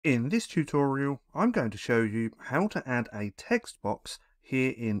In this tutorial, I'm going to show you how to add a text box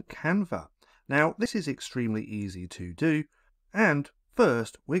here in Canva. Now, this is extremely easy to do, and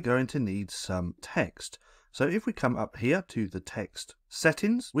first we're going to need some text. So if we come up here to the text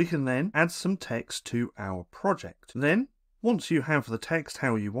settings, we can then add some text to our project. Then, once you have the text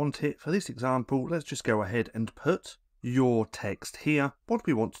how you want it, for this example, let's just go ahead and put your text here. What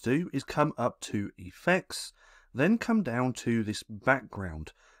we want to do is come up to Effects, then come down to this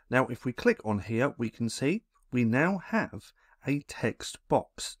background. Now, if we click on here, we can see we now have a text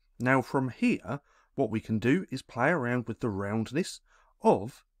box. Now, from here, what we can do is play around with the roundness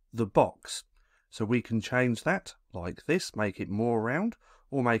of the box. So we can change that like this, make it more round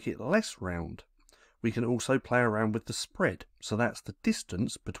or make it less round. We can also play around with the spread. So that's the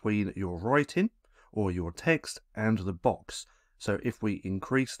distance between your writing or your text and the box. So if we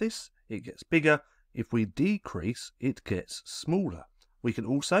increase this, it gets bigger. If we decrease, it gets smaller. We can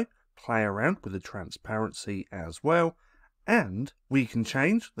also play around with the transparency as well, and we can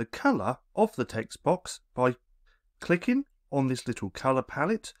change the color of the text box by clicking on this little color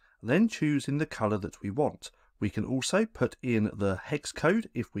palette, then choosing the color that we want. We can also put in the hex code.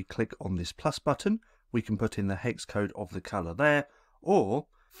 If we click on this plus button, we can put in the hex code of the color there, or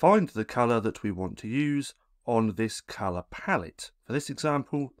find the color that we want to use on this color palette. For this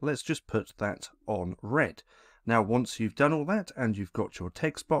example, let's just put that on red. Now, once you've done all that and you've got your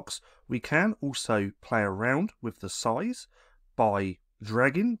text box, we can also play around with the size by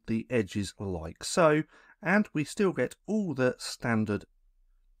dragging the edges like so, and we still get all the standard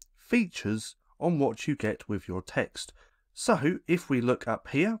features on what you get with your text. So if we look up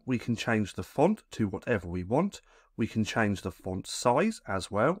here, we can change the font to whatever we want. We can change the font size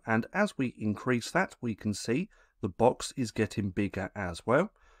as well, and as we increase that, we can see the box is getting bigger as well.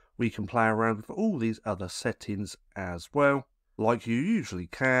 We can play around with all these other settings as well, like you usually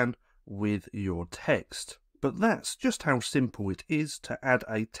can with your text. But that's just how simple it is to add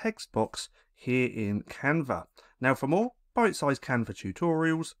a text box here in Canva. Now, for more bite-sized Canva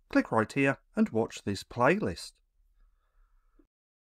tutorials, click right here and watch this playlist.